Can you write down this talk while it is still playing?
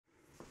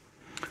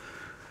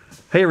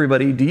Hey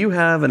everybody, do you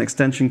have an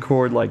extension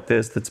cord like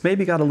this that's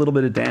maybe got a little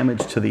bit of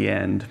damage to the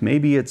end?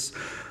 Maybe it's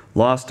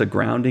lost a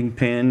grounding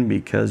pin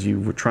because you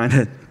were trying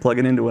to plug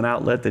it into an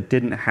outlet that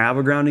didn't have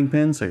a grounding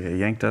pin, so you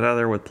yanked it out of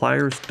there with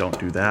pliers. Don't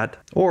do that.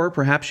 Or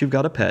perhaps you've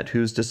got a pet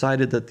who's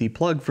decided that the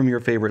plug from your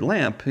favorite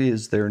lamp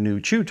is their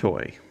new chew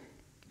toy.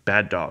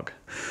 Bad dog.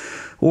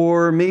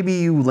 Or maybe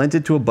you lent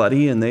it to a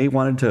buddy and they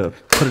wanted to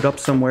put it up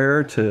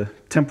somewhere to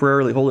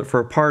temporarily hold it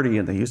for a party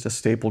and they used a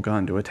staple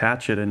gun to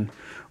attach it and,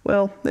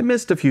 well, they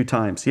missed a few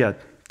times. Yeah,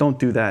 don't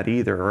do that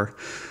either. Or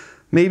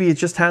maybe it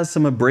just has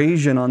some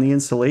abrasion on the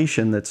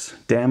insulation that's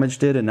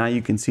damaged it and now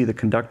you can see the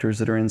conductors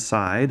that are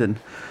inside, and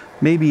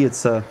maybe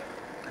it's had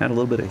a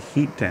little bit of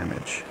heat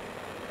damage.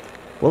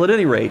 Well, at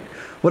any rate,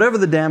 whatever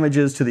the damage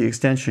is to the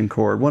extension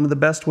cord, one of the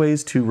best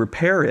ways to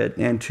repair it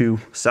and to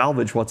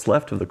salvage what's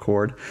left of the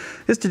cord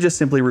is to just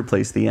simply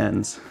replace the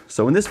ends.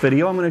 So in this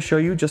video, I'm going to show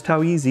you just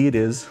how easy it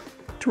is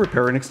to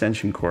repair an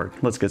extension cord.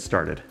 Let's get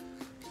started.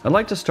 I'd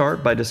like to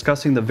start by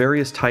discussing the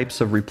various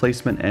types of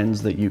replacement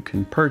ends that you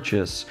can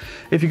purchase.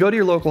 If you go to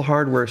your local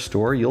hardware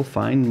store, you'll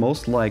find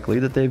most likely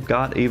that they've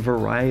got a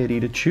variety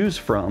to choose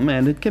from,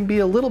 and it can be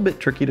a little bit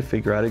tricky to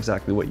figure out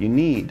exactly what you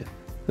need.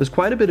 There's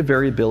quite a bit of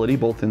variability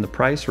both in the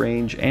price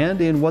range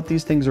and in what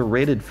these things are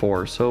rated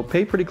for, so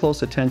pay pretty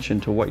close attention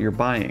to what you're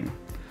buying.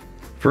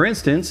 For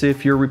instance,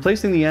 if you're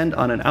replacing the end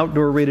on an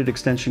outdoor rated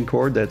extension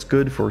cord that's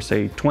good for,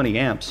 say, 20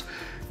 amps,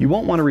 you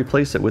won't want to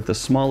replace it with the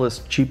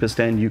smallest, cheapest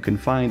end you can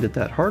find at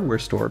that hardware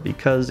store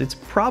because it's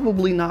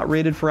probably not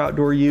rated for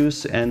outdoor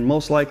use and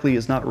most likely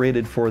is not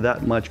rated for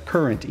that much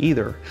current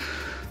either.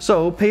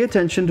 So pay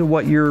attention to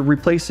what you're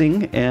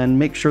replacing and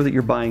make sure that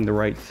you're buying the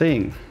right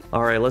thing.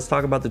 All right, let's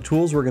talk about the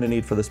tools we're going to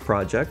need for this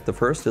project. The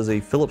first is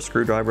a Phillips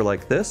screwdriver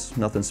like this.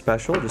 Nothing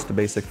special, just a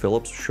basic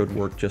Phillips, should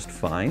work just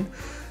fine.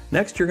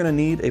 Next, you're going to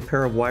need a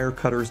pair of wire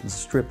cutters and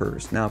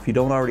strippers. Now, if you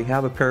don't already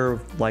have a pair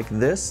like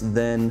this,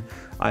 then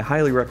I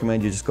highly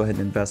recommend you just go ahead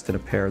and invest in a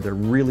pair. They're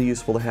really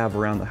useful to have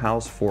around the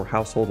house for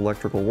household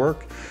electrical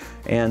work,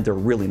 and they're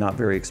really not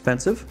very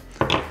expensive.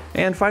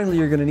 And finally,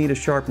 you're going to need a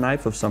sharp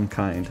knife of some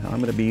kind. I'm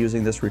going to be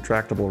using this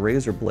retractable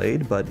razor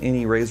blade, but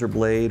any razor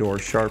blade or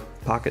sharp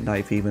pocket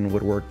knife even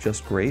would work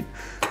just great.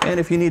 And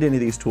if you need any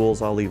of these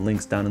tools, I'll leave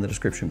links down in the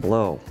description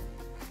below.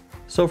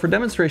 So for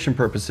demonstration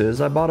purposes,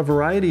 I bought a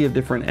variety of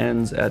different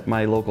ends at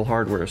my local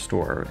hardware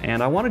store,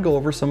 and I want to go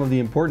over some of the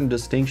important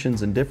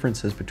distinctions and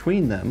differences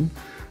between them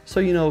so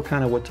you know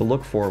kind of what to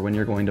look for when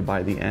you're going to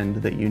buy the end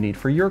that you need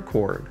for your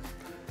cord.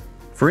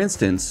 For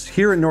instance,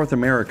 here in North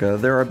America,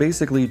 there are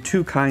basically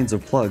two kinds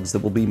of plugs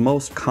that will be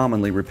most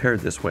commonly repaired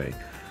this way.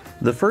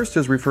 The first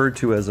is referred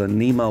to as a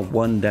NEMA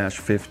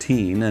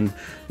 1-15, and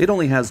it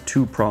only has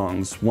two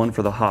prongs, one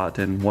for the hot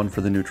and one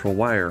for the neutral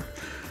wire.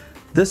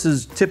 This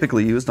is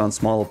typically used on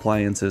small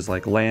appliances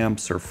like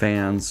lamps or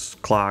fans,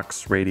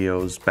 clocks,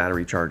 radios,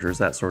 battery chargers,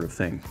 that sort of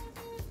thing.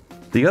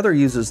 The other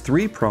uses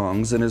three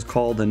prongs and is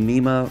called a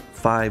NEMA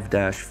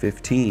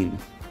 5-15.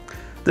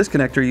 This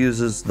connector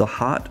uses the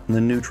hot,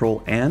 the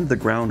neutral, and the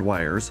ground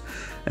wires,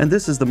 and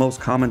this is the most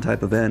common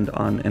type of end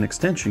on an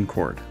extension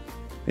cord.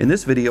 In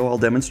this video, I'll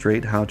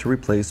demonstrate how to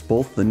replace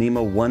both the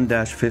NEMA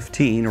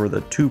 1-15 or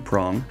the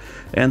 2-prong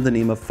and the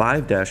NEMA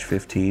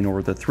 5-15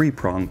 or the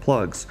 3-prong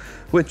plugs,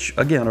 which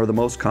again are the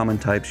most common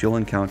types you'll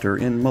encounter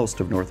in most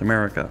of North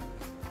America.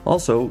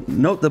 Also,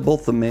 note that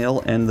both the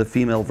male and the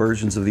female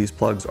versions of these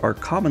plugs are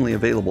commonly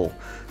available,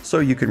 so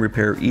you can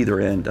repair either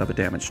end of a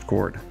damaged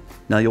cord.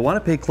 Now you'll want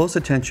to pay close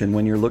attention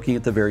when you're looking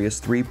at the various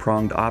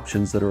 3-pronged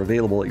options that are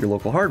available at your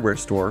local hardware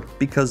store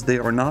because they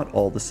are not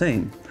all the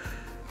same.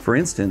 For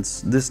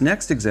instance, this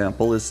next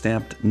example is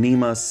stamped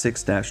NEMA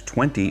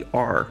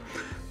 6-20R.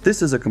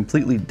 This is a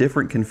completely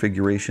different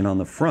configuration on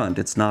the front.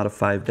 It's not a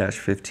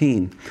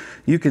 5-15.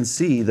 You can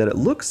see that it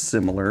looks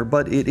similar,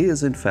 but it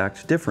is in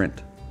fact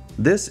different.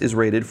 This is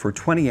rated for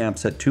 20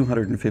 amps at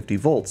 250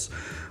 volts,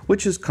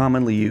 which is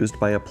commonly used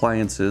by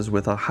appliances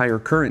with a higher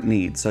current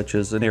need, such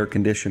as an air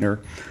conditioner,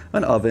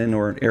 an oven,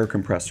 or an air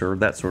compressor,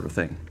 that sort of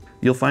thing.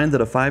 You'll find that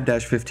a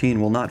 5-15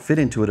 will not fit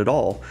into it at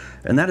all,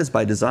 and that is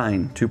by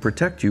design to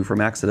protect you from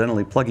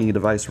accidentally plugging a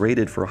device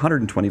rated for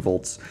 120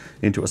 volts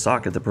into a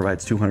socket that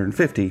provides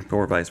 250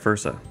 or vice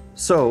versa.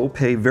 So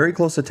pay very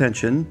close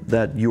attention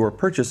that you are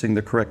purchasing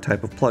the correct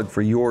type of plug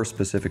for your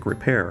specific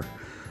repair.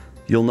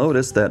 You'll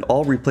notice that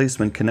all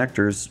replacement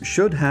connectors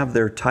should have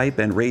their type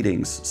and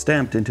ratings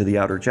stamped into the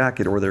outer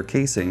jacket or their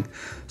casing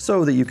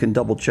so that you can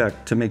double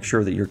check to make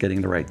sure that you're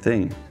getting the right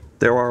thing.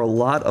 There are a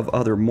lot of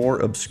other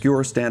more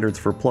obscure standards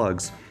for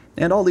plugs,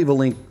 and I'll leave a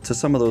link to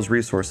some of those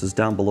resources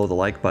down below the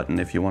like button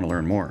if you want to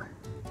learn more.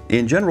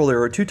 In general,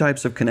 there are two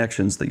types of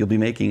connections that you'll be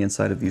making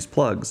inside of these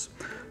plugs.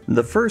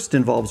 The first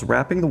involves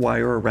wrapping the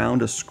wire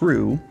around a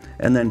screw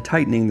and then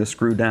tightening the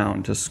screw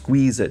down to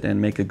squeeze it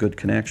and make a good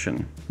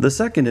connection. The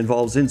second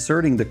involves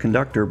inserting the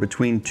conductor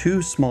between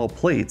two small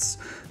plates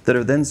that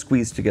are then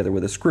squeezed together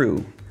with a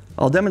screw.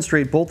 I'll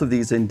demonstrate both of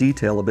these in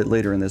detail a bit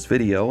later in this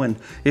video, and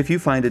if you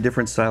find a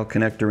different style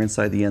connector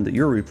inside the end that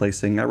you're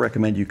replacing, I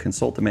recommend you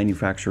consult the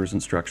manufacturer's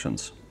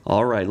instructions.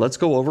 Alright, let's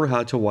go over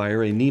how to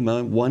wire a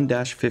NEMA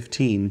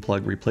 1-15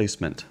 plug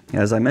replacement.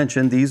 As I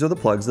mentioned, these are the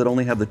plugs that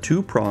only have the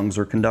two prongs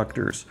or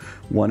conductors.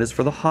 One is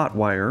for the hot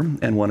wire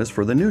and one is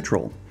for the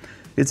neutral.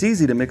 It's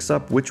easy to mix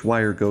up which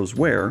wire goes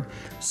where,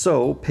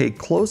 so pay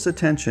close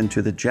attention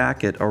to the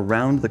jacket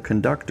around the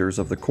conductors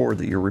of the cord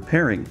that you're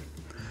repairing.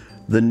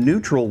 The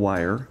neutral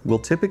wire will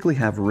typically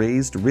have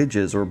raised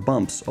ridges or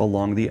bumps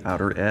along the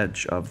outer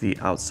edge of the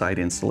outside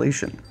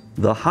insulation.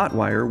 The hot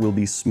wire will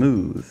be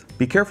smooth.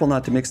 Be careful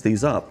not to mix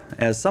these up,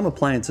 as some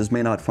appliances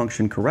may not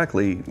function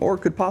correctly or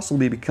could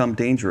possibly become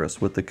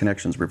dangerous with the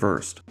connections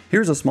reversed.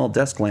 Here's a small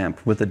desk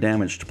lamp with a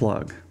damaged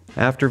plug.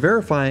 After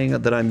verifying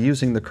that I'm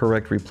using the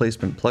correct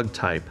replacement plug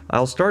type,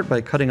 I'll start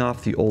by cutting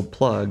off the old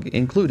plug,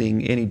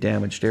 including any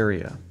damaged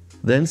area.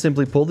 Then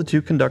simply pull the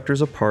two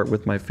conductors apart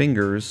with my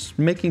fingers,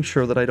 making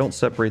sure that I don't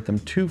separate them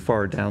too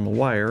far down the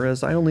wire,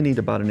 as I only need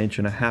about 1.5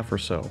 inches or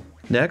so.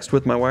 Next,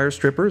 with my wire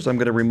strippers, I'm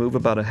going to remove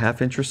about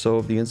 1/2 inch or so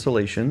of the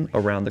insulation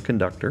around the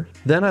conductor.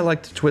 Then I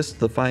like to twist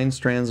the fine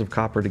strands of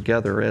copper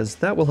together, as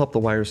that will help the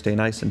wire stay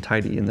nice and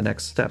tidy in the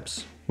next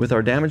steps. With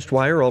our damaged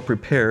wire all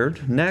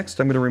prepared, next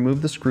I'm going to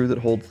remove the screw that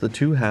holds the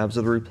two halves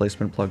of the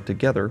replacement plug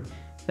together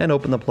and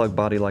open the plug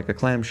body like a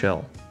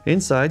clamshell.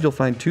 Inside you'll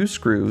find two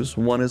screws.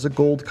 One is a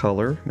gold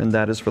color, and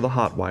that is for the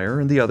hot wire,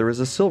 and the other is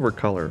a silver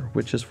color,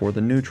 which is for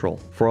the neutral.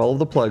 For all of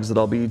the plugs that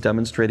I'll be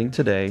demonstrating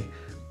today,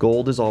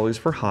 gold is always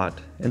for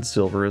hot and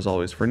silver is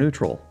always for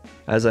neutral.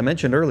 As I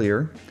mentioned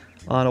earlier,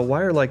 on a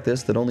wire like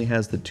this that only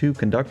has the two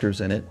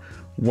conductors in it,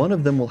 one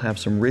of them will have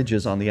some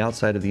ridges on the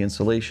outside of the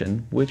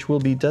insulation, which will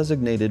be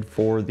designated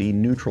for the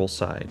neutral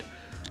side.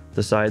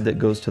 The side that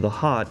goes to the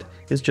hot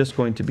is just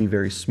going to be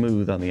very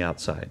smooth on the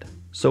outside.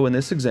 So in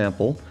this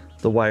example,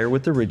 the wire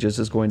with the ridges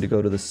is going to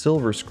go to the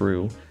silver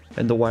screw,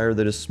 and the wire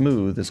that is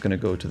smooth is going to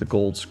go to the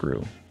gold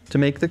screw. To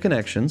make the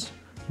connections,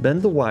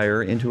 bend the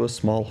wire into a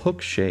small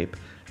hook shape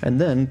and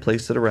then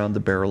place it around the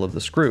barrel of the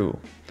screw.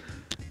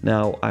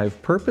 Now,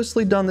 I've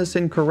purposely done this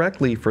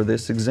incorrectly for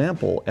this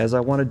example, as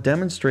I want to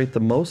demonstrate the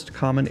most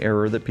common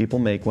error that people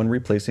make when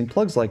replacing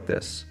plugs like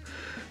this.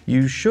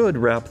 You should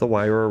wrap the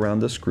wire around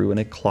the screw in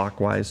a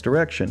clockwise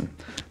direction,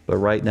 but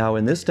right now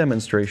in this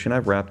demonstration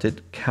I've wrapped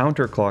it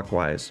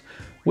counterclockwise,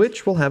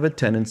 which will have a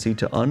tendency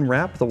to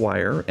unwrap the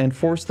wire and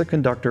force the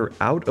conductor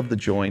out of the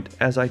joint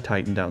as I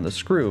tighten down the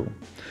screw.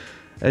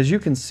 As you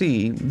can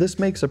see, this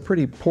makes a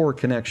pretty poor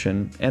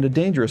connection, and a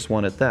dangerous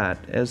one at that,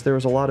 as there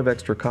is a lot of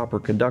extra copper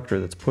conductor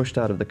that's pushed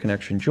out of the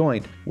connection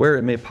joint, where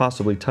it may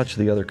possibly touch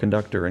the other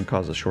conductor and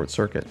cause a short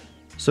circuit.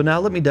 So now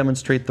let me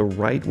demonstrate the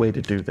right way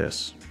to do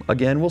this.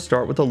 Again, we'll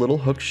start with a little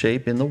hook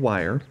shape in the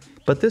wire,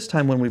 but this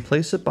time when we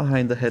place it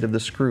behind the head of the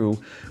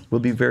screw,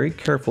 we'll be very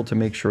careful to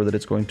make sure that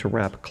it's going to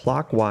wrap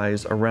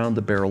clockwise around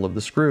the barrel of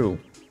the screw.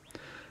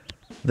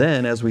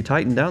 Then, as we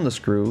tighten down the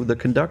screw, the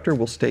conductor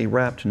will stay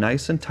wrapped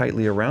nice and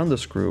tightly around the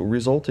screw,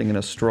 resulting in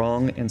a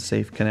strong and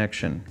safe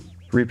connection.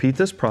 Repeat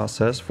this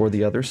process for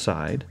the other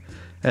side,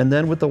 and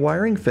then with the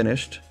wiring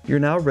finished, you're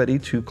now ready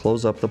to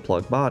close up the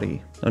plug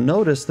body. Now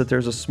notice that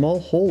there's a small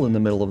hole in the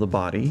middle of the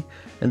body,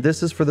 and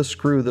this is for the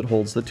screw that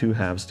holds the two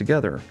halves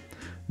together.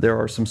 There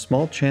are some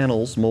small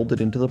channels molded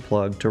into the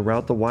plug to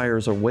route the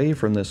wires away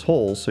from this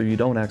hole so you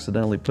don't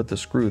accidentally put the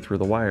screw through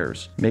the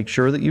wires. Make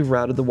sure that you've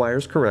routed the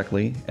wires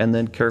correctly, and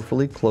then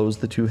carefully close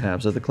the two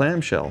halves of the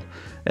clamshell.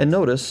 And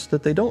notice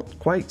that they don't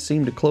quite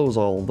seem to close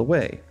all the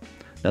way.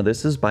 Now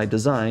this is by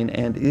design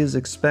and is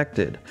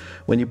expected.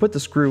 When you put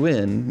the screw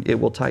in, it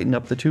will tighten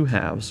up the two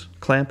halves,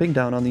 clamping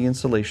down on the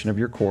insulation of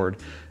your cord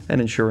and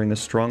ensuring a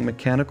strong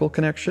mechanical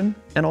connection,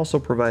 and also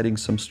providing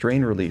some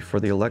strain relief for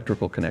the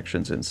electrical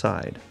connections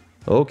inside.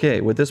 Okay,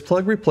 with this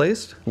plug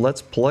replaced,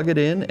 let's plug it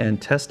in and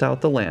test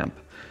out the lamp.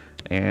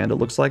 And it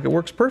looks like it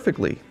works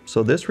perfectly,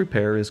 so this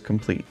repair is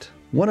complete.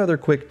 One other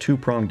quick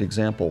two-pronged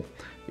example.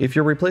 If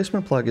your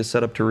replacement plug is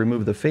set up to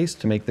remove the face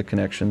to make the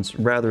connections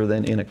rather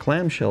than in a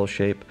clamshell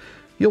shape,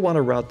 you'll want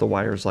to route the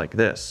wires like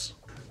this.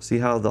 See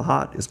how the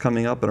hot is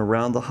coming up and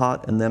around the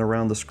hot and then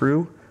around the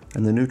screw?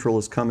 And the neutral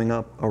is coming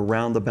up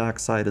around the back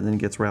side and then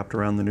gets wrapped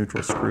around the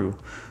neutral screw.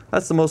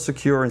 That's the most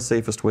secure and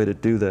safest way to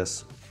do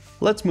this.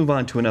 Let's move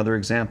on to another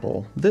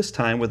example, this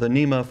time with a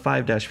NEMA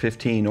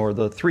 5-15 or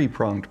the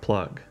three-pronged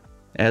plug.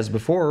 As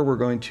before, we're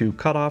going to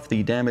cut off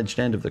the damaged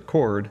end of the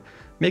cord,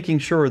 making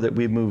sure that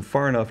we move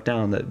far enough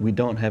down that we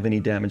don't have any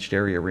damaged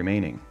area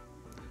remaining.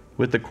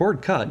 With the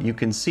cord cut, you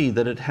can see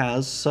that it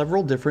has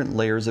several different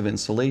layers of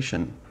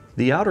insulation.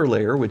 The outer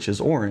layer, which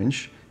is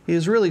orange,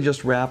 is really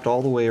just wrapped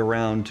all the way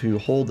around to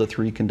hold the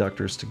three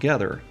conductors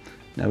together.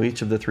 Now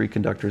each of the three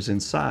conductors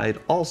inside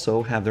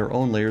also have their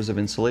own layers of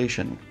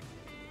insulation.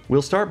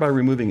 We'll start by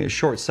removing a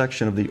short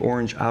section of the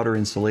orange outer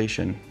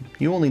insulation.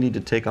 You only need to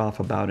take off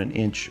about 1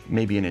 inch,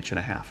 maybe 1.5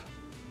 inches.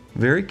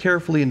 Very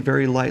carefully and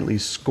very lightly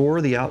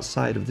score the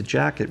outside of the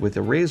jacket with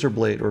a razor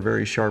blade or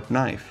very sharp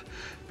knife.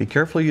 Be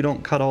careful you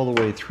don't cut all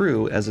the way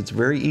through, as it's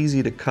very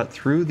easy to cut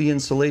through the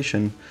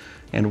insulation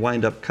and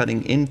wind up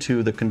cutting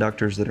into the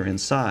conductors that are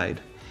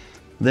inside.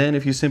 Then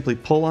if you simply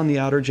pull on the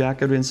outer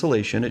jacket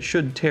insulation, it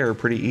should tear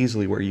pretty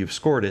easily where you've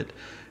scored it,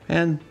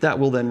 and that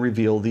will then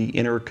reveal the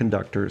inner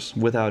conductors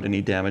without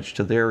any damage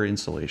to their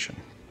insulation.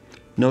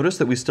 Notice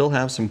that we still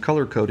have some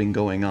color coding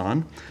going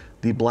on.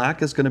 The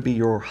black is going to be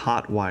your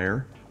hot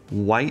wire,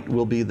 white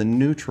will be the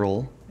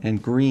neutral,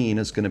 and green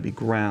is going to be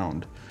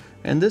ground.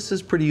 And this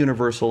is pretty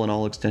universal in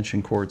all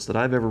extension cords that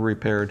I've ever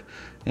repaired,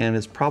 and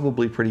it's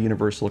probably pretty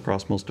universal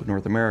across most of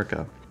North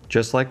America.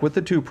 Just like with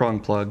the 2-prong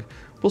plug,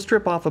 we'll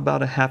strip off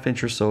about a ½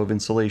 inch or so of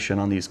insulation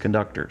on these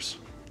conductors.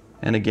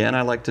 And again,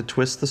 I like to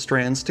twist the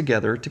strands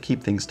together to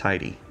keep things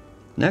tidy.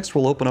 Next,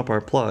 we'll open up our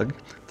plug.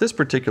 This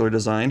particular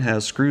design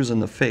has screws in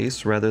the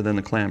face rather than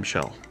the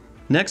clamshell.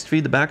 Next,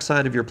 feed the back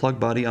side of your plug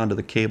body onto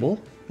the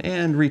cable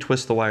and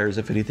retwist the wires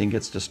if anything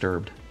gets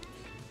disturbed.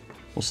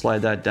 We'll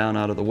slide that down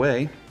out of the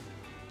way.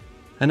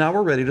 And now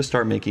we're ready to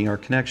start making our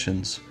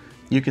connections.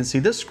 You can see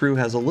this screw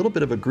has a little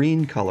bit of a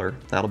green color.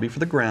 That'll be for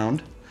the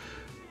ground.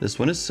 This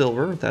one is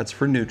silver, that's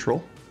for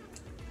neutral.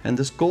 And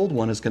this gold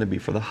one is going to be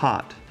for the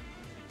hot.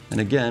 And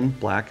again,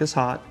 black is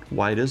hot,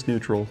 white is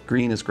neutral,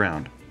 green is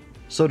ground.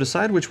 So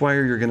decide which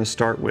wire you're going to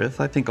start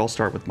with. I think I'll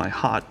start with my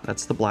hot,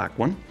 that's the black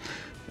one.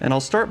 And I'll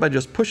start by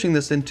just pushing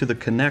this into the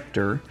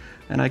connector,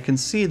 and I can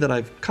see that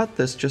I've cut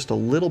this just a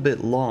little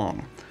bit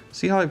long.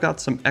 See how I've got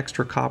some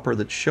extra copper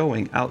that's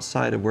showing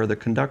outside of where the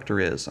conductor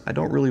is? I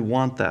don't really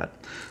want that.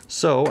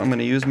 So I'm going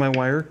to use my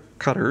wire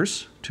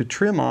cutters to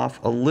trim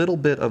off a little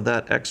bit of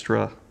that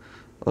extra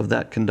of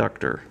that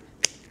conductor.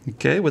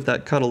 Okay, with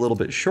that cut a little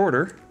bit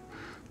shorter,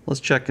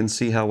 let's check and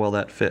see how well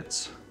that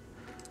fits.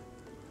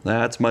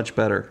 That's much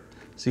better.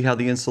 See how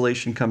the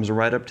insulation comes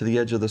right up to the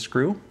edge of the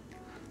screw?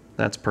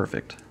 That's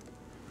perfect.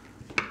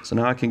 So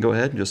now I can go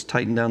ahead and just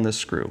tighten down this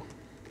screw.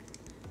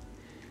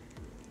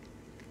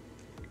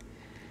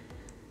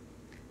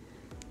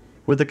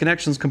 With the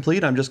connections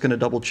complete, I'm just going to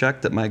double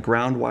check that my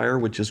ground wire,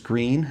 which is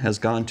green, has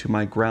gone to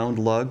my ground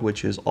lug,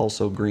 which is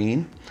also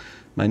green.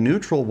 My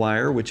neutral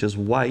wire, which is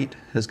white,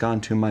 has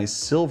gone to my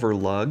silver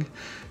lug,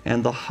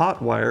 and the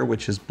hot wire,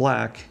 which is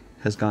black,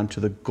 has gone to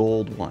the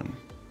gold one.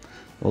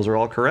 Those are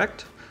all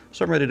correct,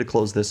 so I'm ready to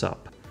close this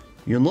up.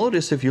 You'll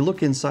notice if you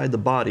look inside the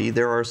body,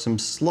 there are some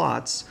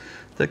slots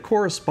that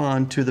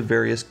correspond to the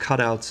various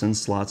cutouts and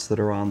slots that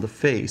are on the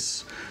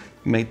face.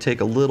 It may take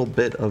a little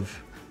bit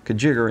of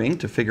jiggering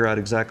to figure out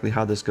exactly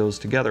how this goes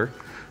together,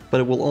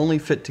 but it will only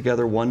fit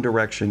together one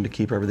direction to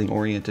keep everything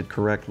oriented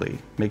correctly.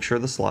 Make sure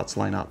the slots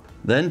line up.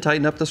 Then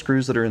tighten up the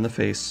screws that are in the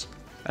face.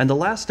 And the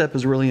last step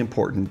is really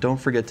important. Don't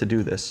forget to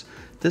do this.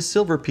 This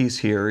silver piece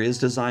here is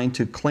designed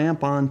to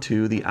clamp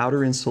onto the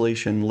outer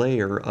insulation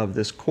layer of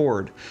this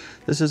cord.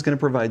 This is going to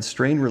provide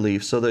strain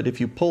relief so that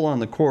if you pull on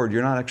the cord,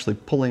 you're not actually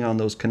pulling on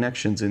those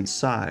connections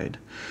inside.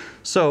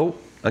 So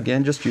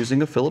again, just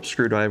using a Phillips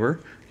screwdriver,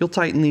 you'll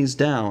tighten these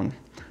down.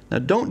 Now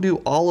don't do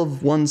all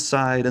of one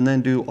side and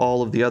then do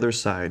all of the other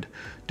side.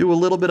 Do a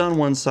little bit on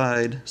one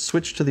side,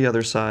 switch to the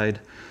other side,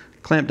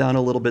 clamp down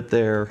a little bit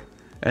there,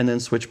 and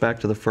then switch back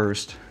to the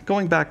first,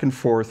 going back and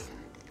forth,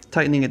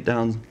 tightening it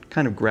down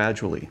kind of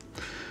gradually.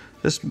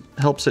 This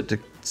helps it to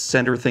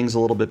center things a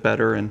little bit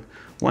better and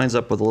winds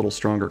up with a little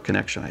stronger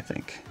connection, I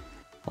think.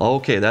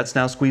 Okay, that's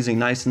now squeezing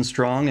nice and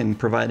strong and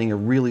providing a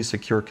really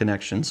secure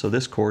connection, so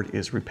this cord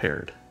is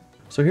repaired.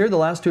 So here are the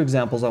last two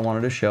examples I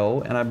wanted to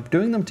show, and I'm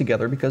doing them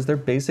together because they're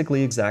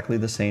basically exactly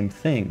the same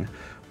thing.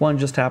 One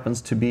just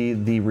happens to be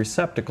the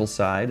receptacle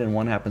side and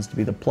one happens to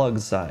be the plug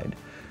side.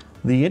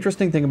 The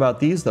interesting thing about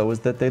these though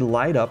is that they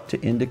light up to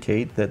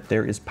indicate that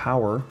there is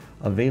power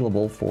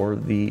available for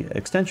the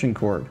extension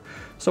cord.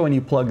 So when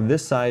you plug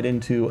this side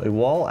into a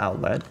wall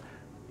outlet,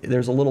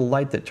 there's a little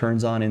light that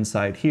turns on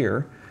inside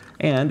here.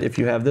 And if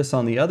you have this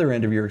on the other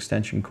end of your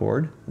extension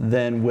cord,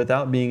 then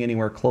without being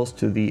anywhere close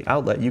to the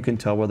outlet, you can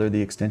tell whether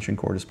the extension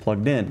cord is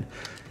plugged in.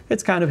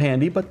 It's kind of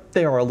handy, but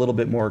they are a little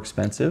bit more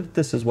expensive.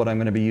 This is what I'm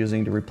going to be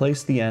using to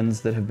replace the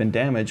ends that have been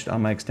damaged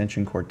on my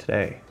extension cord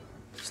today.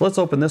 So let's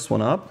open this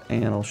one up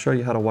and I'll show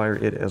you how to wire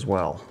it as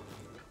well.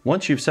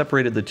 Once you've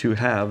separated the two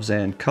halves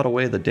and cut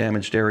away the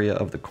damaged area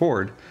of the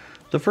cord,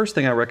 the first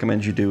thing I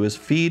recommend you do is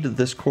feed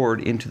this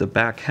cord into the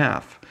back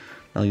half.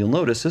 Now you'll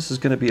notice this is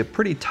going to be a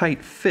pretty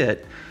tight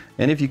fit,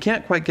 and if you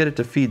can't quite get it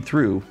to feed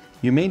through,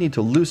 you may need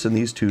to loosen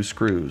these two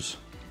screws.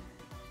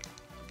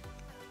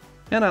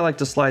 And I like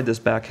to slide this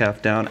back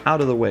half down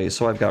out of the way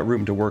so I've got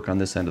room to work on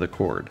this end of the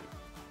cord.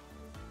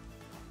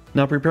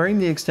 Now preparing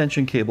the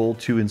extension cable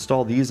to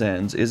install these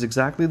ends is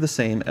exactly the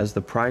same as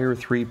the prior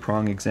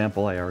 3-prong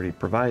example I already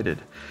provided.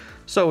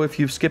 So if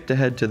you've skipped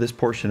ahead to this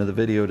portion of the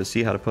video to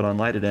see how to put on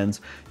lighted ends,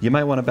 you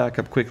might want to back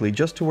up quickly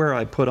just to where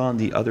I put on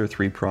the other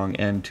 3-prong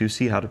end to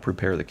see how to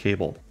prepare the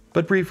cable.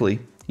 But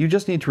briefly, you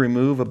just need to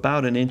remove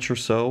about an inch or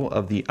so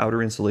of the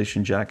outer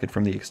insulation jacket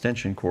from the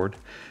extension cord,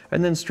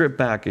 and then strip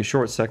back a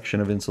short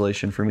section of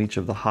insulation from each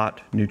of the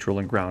hot, neutral,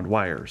 and ground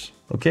wires.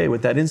 Okay,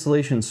 with that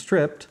insulation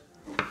stripped,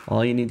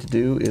 all you need to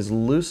do is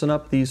loosen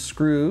up these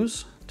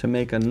screws to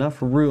make enough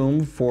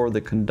room for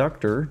the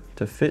conductor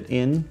to fit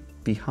in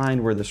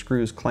behind where the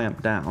screws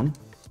clamp down.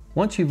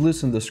 Once you've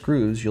loosened the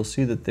screws, you'll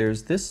see that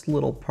there's this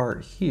little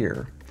part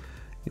here.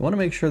 You want to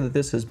make sure that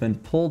this has been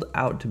pulled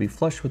out to be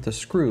flush with the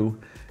screw,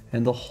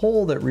 and the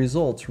hole that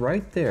results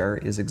right there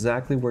is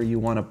exactly where you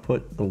want to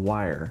put the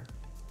wire.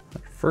 The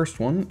first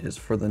one is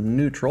for the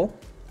neutral.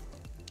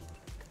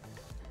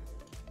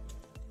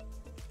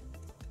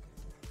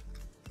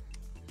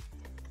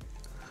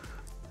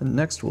 And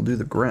next we'll do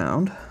the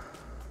ground.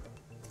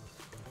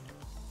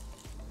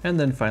 And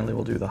then finally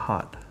we'll do the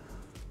hot.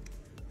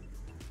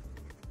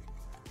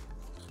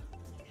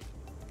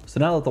 So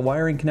now that the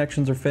wiring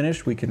connections are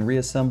finished, we can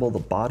reassemble the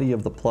body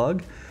of the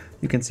plug.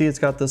 You can see it's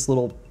got this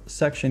little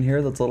section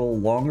here that's a little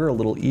longer, a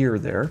little ear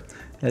there.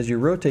 As you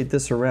rotate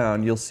this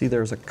around, you'll see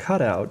there's a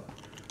cutout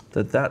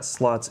that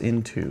slots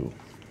into.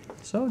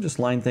 So just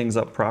line things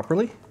up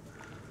properly.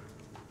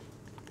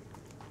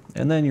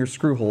 And then your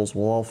screw holes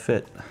will all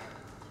fit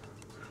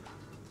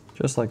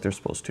just like they're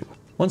supposed to.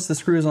 Once the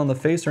screws on the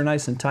face are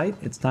nice and tight,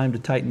 it's time to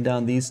tighten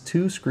down these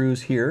two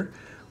screws here,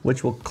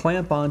 which will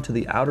clamp onto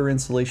the outer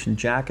insulation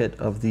jacket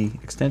of the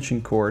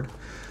extension cord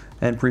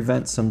and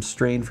prevent some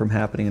strain from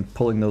happening and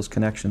pulling those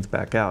connections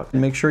back out.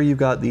 And make sure you've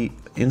got the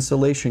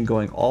insulation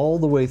going all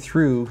the way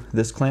through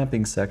this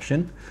clamping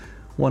section.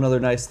 One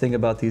other nice thing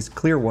about these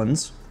clear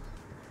ones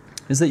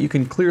is that you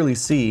can clearly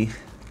see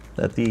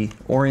that the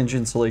orange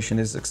insulation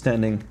is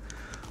extending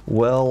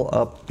well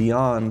up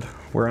beyond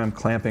where I'm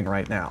clamping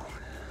right now.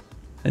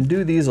 And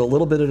do these a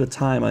little bit at a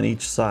time on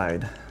each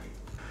side.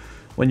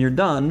 When you're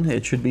done,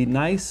 it should be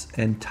nice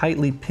and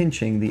tightly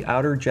pinching the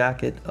outer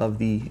jacket of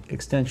the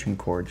extension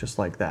cord, just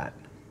like that.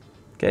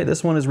 Okay,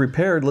 this one is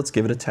repaired. Let's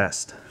give it a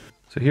test.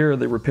 So here are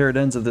the repaired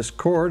ends of this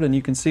cord, and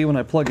you can see when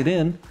I plug it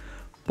in,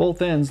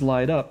 both ends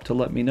light up to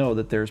let me know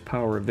that there's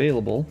power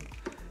available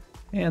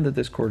and that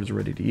this cord is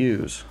ready to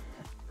use.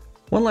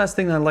 One last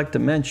thing that I'd like to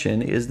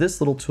mention is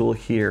this little tool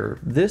here.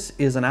 This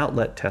is an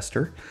outlet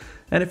tester.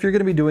 And if you're going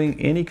to be doing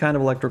any kind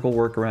of electrical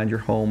work around your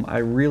home, I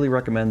really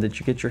recommend that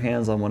you get your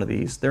hands on one of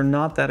these. They're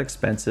not that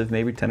expensive,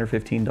 maybe $10 or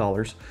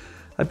 $15.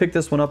 I picked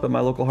this one up at my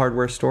local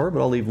hardware store,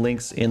 but I'll leave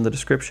links in the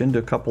description to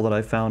a couple that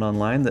I found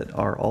online that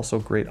are also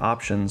great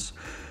options.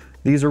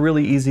 These are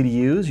really easy to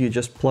use. You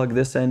just plug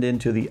this end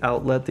into the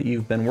outlet that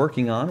you've been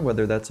working on,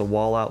 whether that's a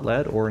wall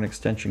outlet or an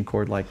extension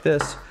cord like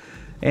this.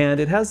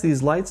 And it has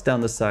these lights down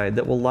the side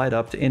that will light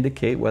up to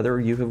indicate whether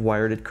you have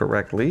wired it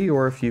correctly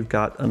or if you've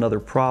got another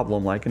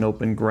problem like an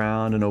open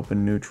ground, an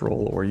open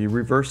neutral, or you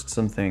reversed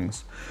some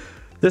things.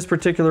 This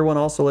particular one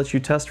also lets you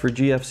test for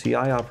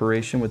GFCI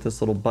operation with this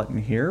little button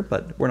here,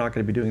 but we're not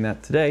going to be doing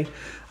that today.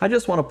 I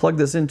just want to plug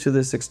this into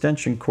this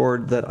extension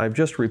cord that I've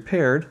just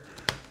repaired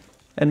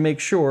and make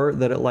sure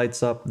that it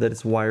lights up that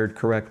it's wired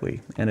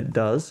correctly, and it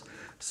does.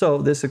 So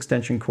this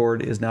extension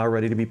cord is now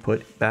ready to be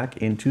put back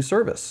into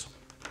service.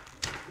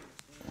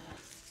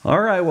 All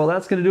right, well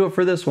that's going to do it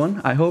for this one.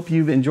 I hope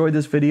you've enjoyed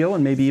this video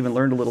and maybe even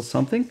learned a little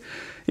something.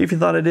 If you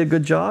thought I did a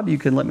good job, you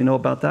can let me know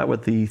about that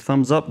with the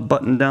thumbs up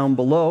button down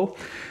below.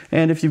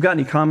 And if you've got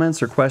any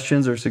comments or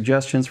questions or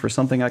suggestions for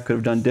something I could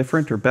have done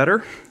different or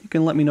better, you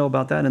can let me know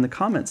about that in the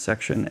comments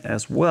section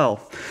as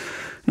well.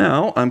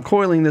 Now, I'm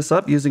coiling this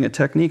up using a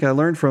technique I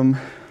learned from,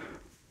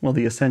 well,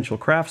 the Essential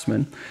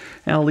Craftsman,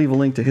 and I'll leave a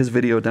link to his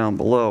video down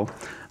below.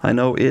 I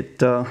know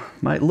it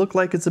might look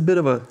like it's a bit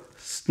of a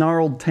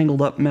snarled,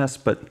 tangled up mess,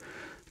 but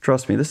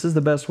trust me, this is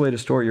the best way to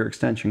store your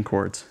extension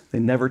cords. They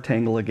never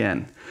tangle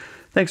again.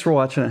 Thanks for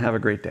watching and have a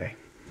great day.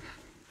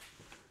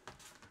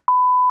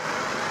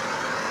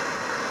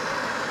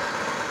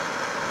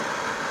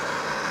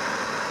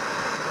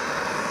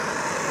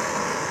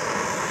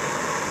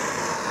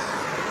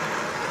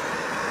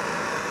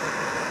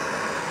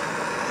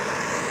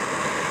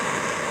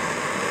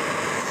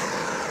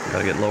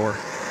 Gotta get lower.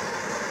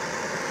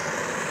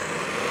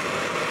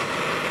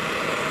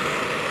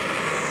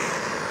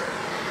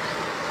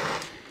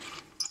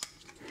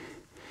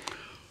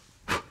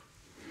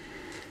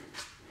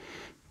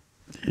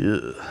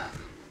 Yeah.